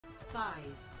5,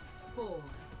 4,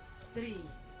 3,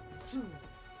 2,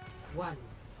 1.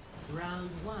 Round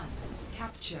 1.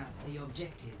 Capture the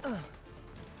objective.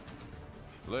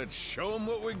 Let's show them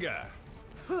what we got.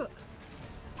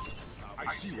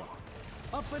 I see one.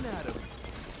 Up and at 'em.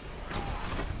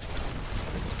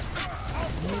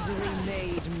 Misery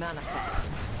made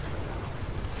manifest.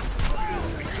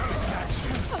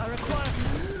 I require...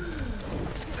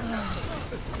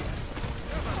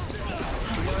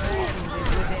 Your end is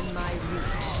within my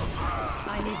reach.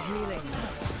 I need healing.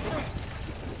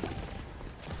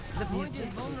 The point is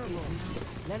vulnerable.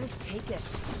 Let us take it.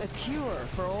 A cure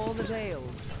for all the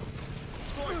tales.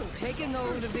 Taking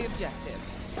hold of the objective.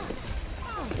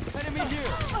 Enemy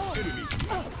here. Enemy.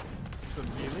 Some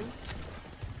healing?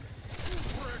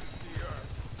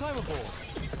 Time aboard.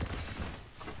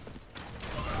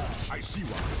 I see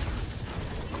one.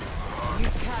 You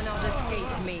cannot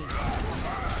escape me.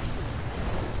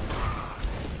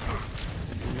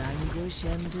 Languish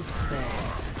and despair.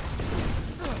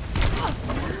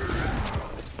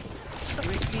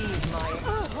 Receive my...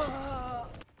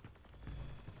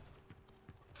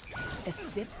 A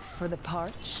sip for the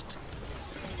parched.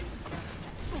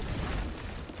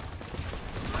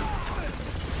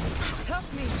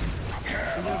 Help me.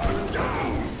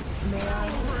 May I?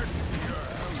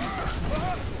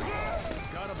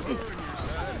 Got a burn your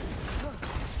side.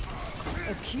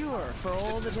 A cure for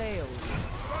all the tales.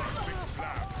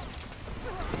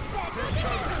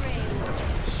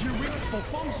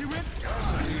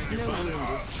 No wound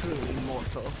is truly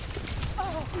mortal.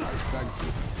 Thank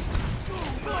you.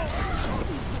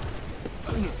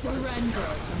 Surrender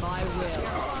to my will.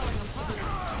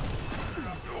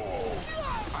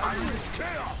 I need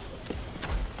chaos.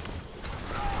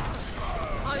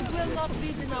 I will not be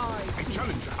denied. A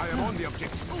challenge. I am on the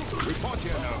objective. Report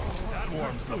here now. That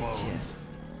warms the bones.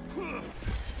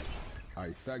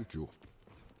 I thank you.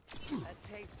 A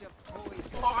taste of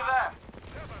poison. Over there.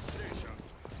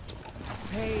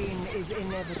 Pain is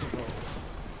inevitable.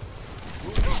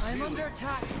 I'm under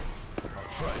attack. I'll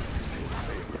try to do you a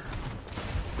favor.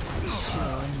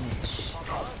 Shornish.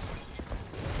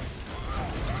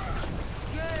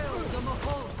 Gale, the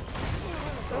Mahol.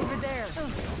 Over there.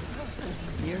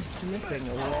 You're slipping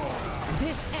away.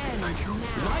 This ends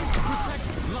now. Life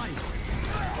protects life.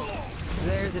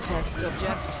 There's a test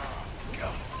subject.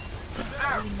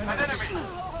 There, an enemy.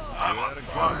 I'm on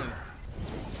fire.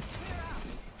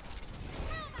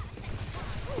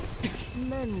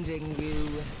 Mending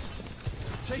you.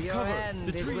 Take Your cover. end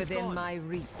The is tree's within gone. my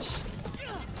reach.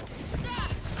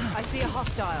 I see a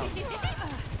hostile.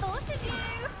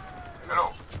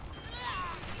 Hello.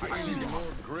 I see more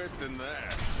grit than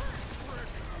that.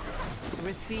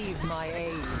 Receive my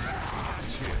aid.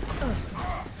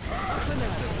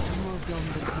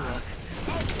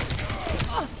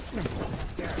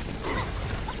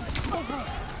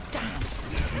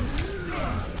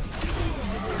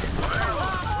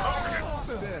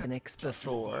 Phoenix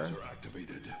before.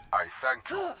 I thank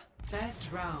you.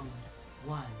 First round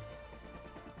 1.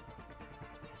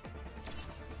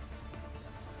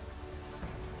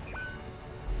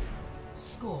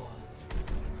 Score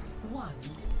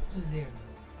 1-0.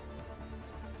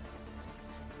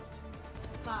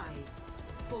 5,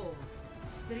 4,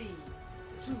 3,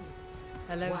 2.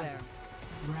 Hello 1. there.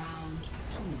 Round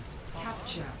 2.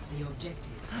 Capture the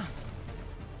objective.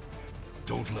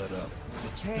 Don't let up.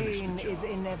 Let's finish the Pain job. is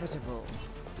inevitable.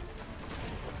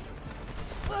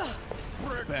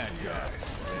 Bad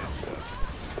guys. Heads up.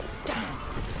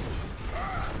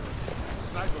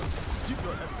 Sniper, keep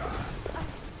your head down.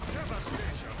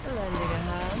 Lending a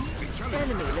hand.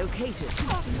 Enemy located.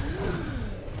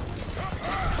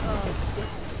 A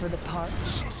sip for the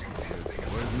parched.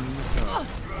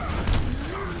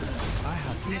 I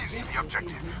have Seize the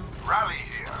objective. Rally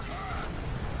here.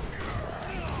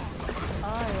 I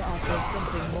offer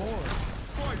something more.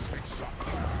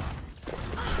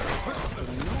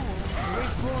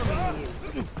 Reforming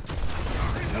you.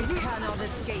 You cannot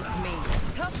escape me.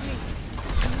 Help me.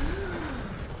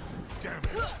 Damn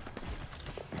it.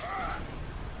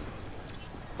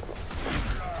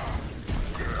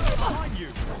 behind you.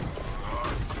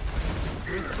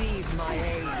 Receive my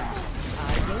aid.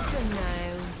 Eyes open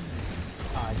now.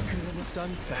 I couldn't have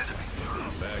done better.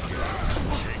 Bad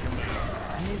guys. Take him out.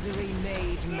 Misery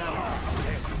made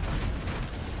manifest.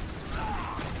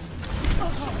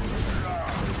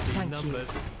 Thank you.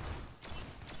 Numbers.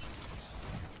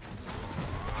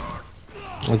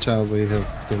 Watch out, we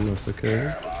have them off the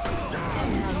curve.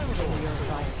 Cancel your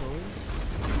vitals.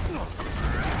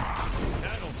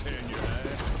 That'll tan your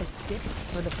ass. A sip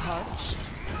for the parched.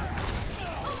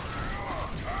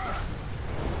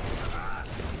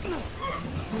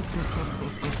 Pain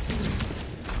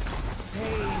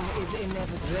is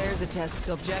inevitable. There's a test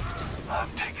subject.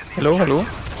 Hello, hello.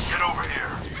 Get over here.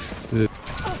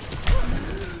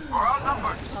 We're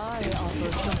outnumbered. I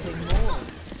offer something more.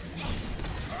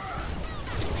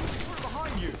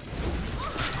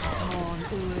 On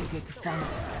Ulrich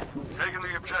Famas. Taking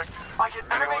the objective. I can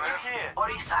animate you here.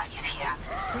 Orisa is here.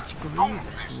 Such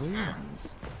grievous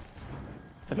wounds.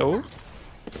 Hello?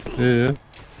 Yeah.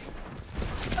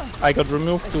 I got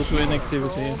removed due to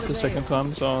inactivity the second time,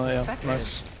 so yeah,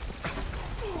 nice.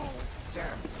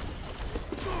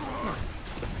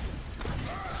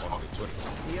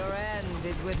 Your end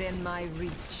is within my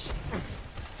reach.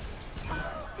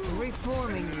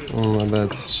 Reforming you. Oh my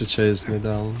bad, she chased me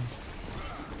down.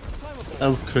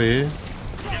 Elkree.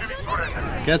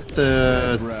 Get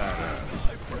the...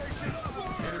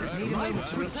 Need a moment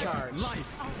to recharge.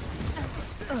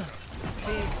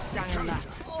 Big Stangerlat.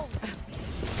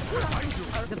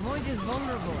 The point is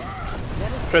vulnerable.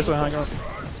 Let us Tracer hang on.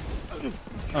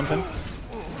 I'm pinned.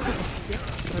 take a sip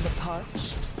for the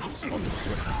parched.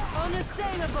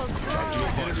 Unassailable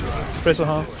throw. Tracer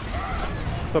hang.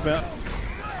 Stop here.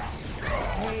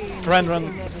 Pain Run. is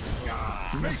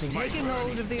inevitable. Taking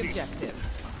hold of the objective.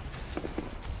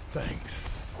 Thanks.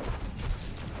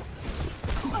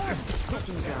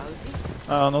 Getting drowsy.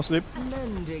 No sleep.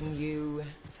 Mending you.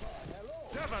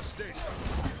 Devastation.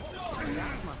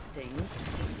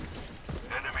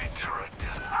 Enemy turret.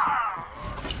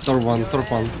 Top one, Your top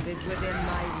one. end is within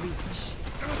my reach.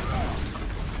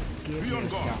 Give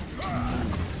yourself to me.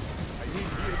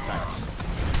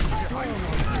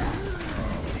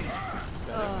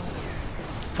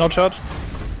 No charge.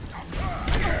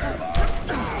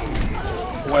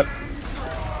 Well,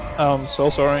 I'm so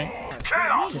sorry.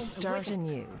 To start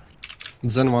anew.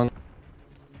 Zen one.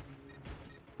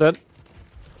 That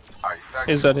I thank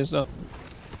is that.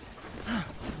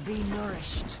 Be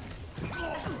nourished.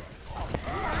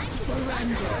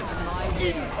 Surrender to my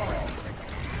will.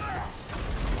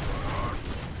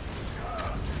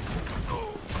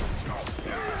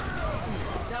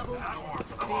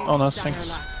 Oh, nice,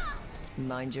 thanks.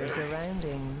 Mind your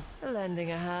surroundings.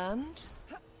 Lending a hand.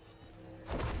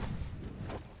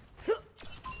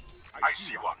 I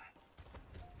see one.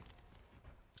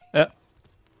 Yeah.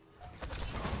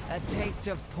 A taste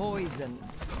of poison.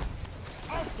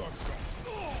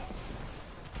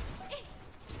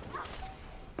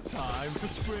 Time for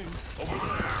spring.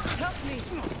 Help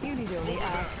me. You need only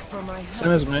ask for my help.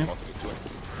 Same as me.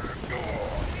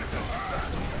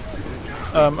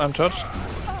 I'm charged.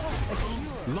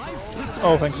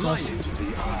 Oh, thanks, nice.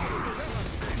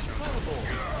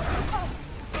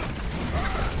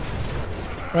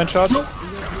 Ran charge.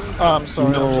 Oh, I'm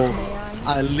sorry. No.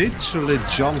 I literally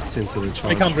jumped into the We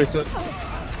charge. can't reset.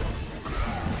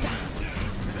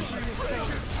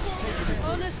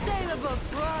 Unassailable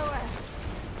prowess.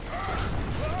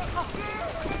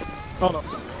 Oh no.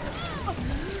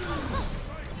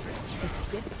 A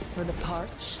sip for the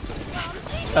parched.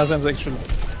 As ends actually.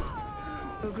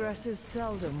 Progress is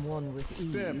seldom won with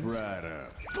ease.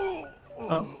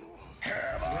 Oh.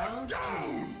 Round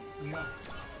two.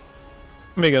 Loss.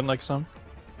 Me again next time.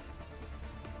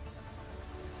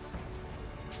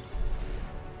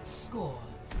 Score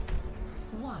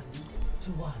 1-1.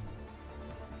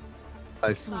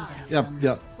 Nice.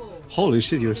 Yeah. Holy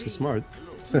shit, you're so smart.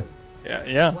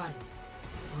 Yeah. 1.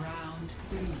 Round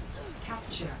 3.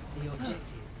 Capture the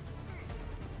objective.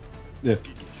 Yeah.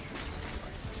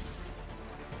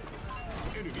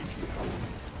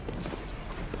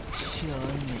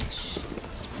 Shornish.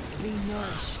 Be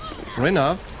nourished. Right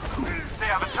now. They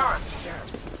have a turret.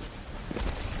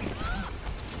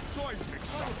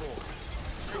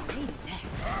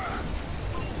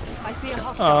 I see a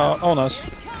hostile. Oh nice.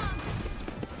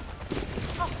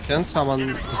 Can someone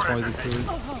destroy the turret?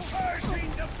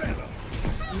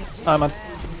 I'm at. Is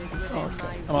within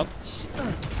my I'm out.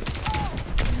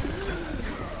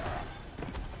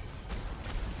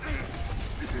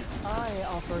 I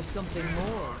offer something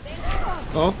more.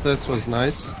 Oh, that was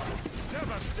nice.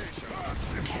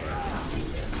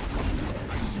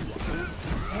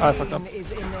 I fucked up. Pain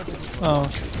is inevitable. Oh.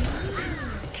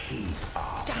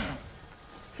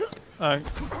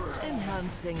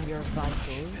 Enhancing your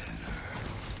vitals.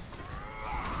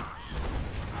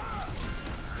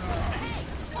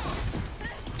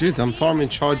 Dude, I'm farming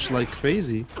charge like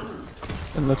crazy.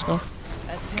 Then let's go.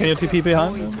 A Can you taste TP of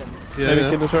behind? poison. Yeah, Maybe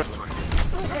kill the turret.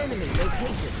 Enemy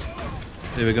located.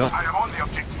 There we go. I am on the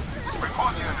objective.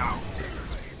 Reporting now.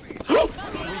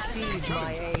 Receive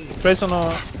my aid. Trace on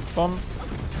a bomb.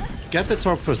 Get the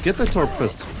torp first. They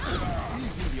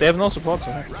have no support, so.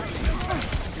 Your end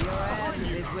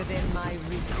is within my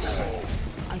reach.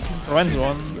 I can Ryan's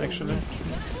one, actually.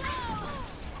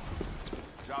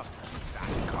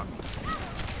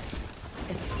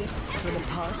 a sip for the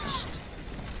parched.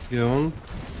 Yun.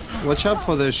 Watch out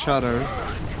for the shatter.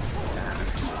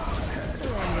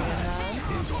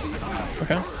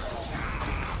 Okay.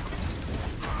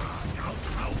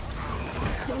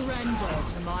 Surrender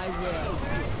to my will.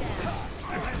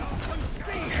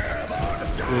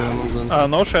 Yeah, I'm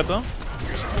done. No shatter.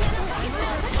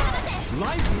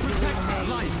 Life protects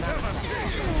life.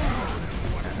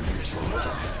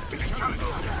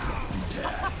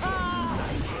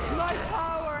 My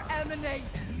power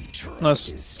emanates.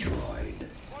 Nice.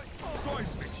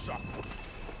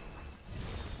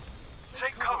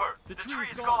 Take cover. The tree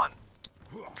is gone.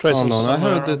 Trace Oh is no, I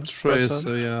somewhere heard the around trace, side.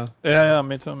 so yeah. Yeah,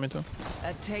 me too, me too.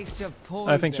 A taste of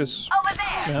poison. I think she's...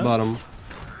 Yeah. Bottom.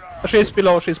 She's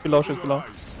below, she's below, she's below.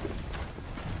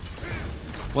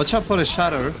 Watch out for the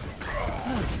shatter.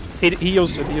 He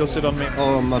used it on me.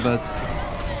 Oh, my bad.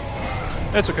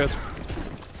 It's okay. It's...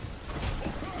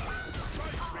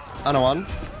 I know one.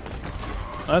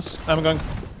 Nice, I'm going. A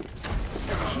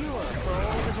cure for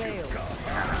all the tales.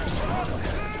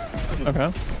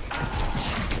 Okay.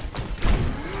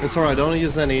 It's alright, don't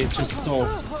use any, just stall.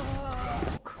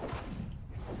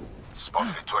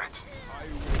 Spotted the turret.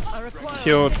 I require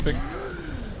Huge pick.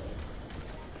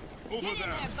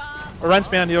 Ryan's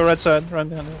behind you, right side. Ryan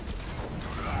behind you.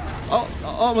 Oh,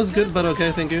 almost good, but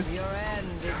okay, thank you. your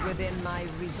end is within my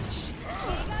reach.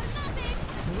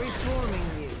 Reforming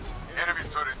you. Enemy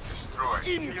turret destroyed.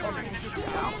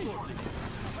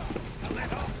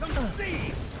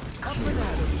 Up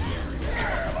without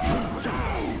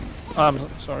I'm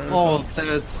sorry. Oh,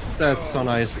 that's so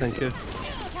nice, thank you. a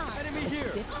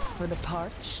sip for the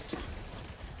parched.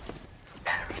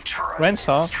 Enemy turret Ryan's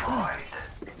half. destroyed.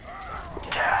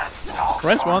 Gas.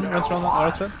 Ryan's one, on the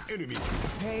right side.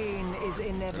 Pain is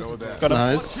inevitable. Got him.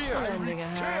 Nice. Lending a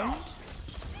hand.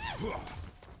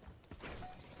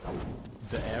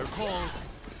 The air calls.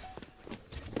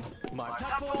 My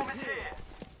Platform is here.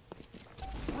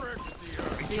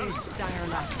 Big Stanger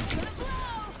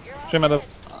left. Jim at the...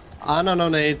 Ana no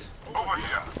nade. Over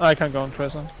here. I can't go on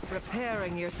Tracer.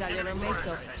 Repairing your cellular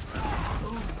makeup.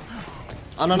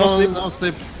 Ana No sleep. no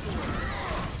sleep.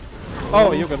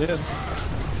 Oh, you got it. life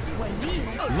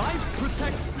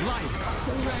protects life.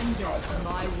 Surrender to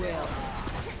my will.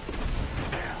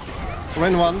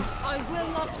 Win one. I will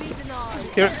not be denied.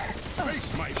 Here.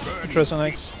 Tracer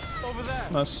next.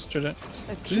 Nice, GG.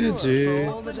 A cure GG.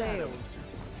 for all the tales.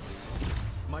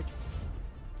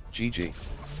 GG.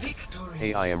 Victory.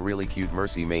 Hey, I am really cute.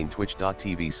 Mercy main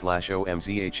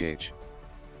twitch.tv/omzhh.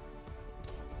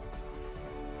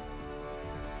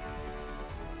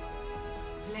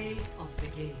 Play of the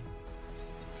game.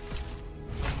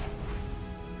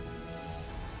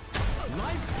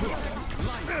 Life protects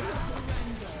life.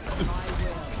 My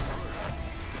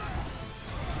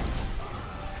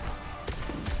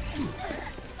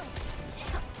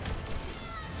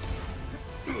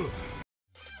will.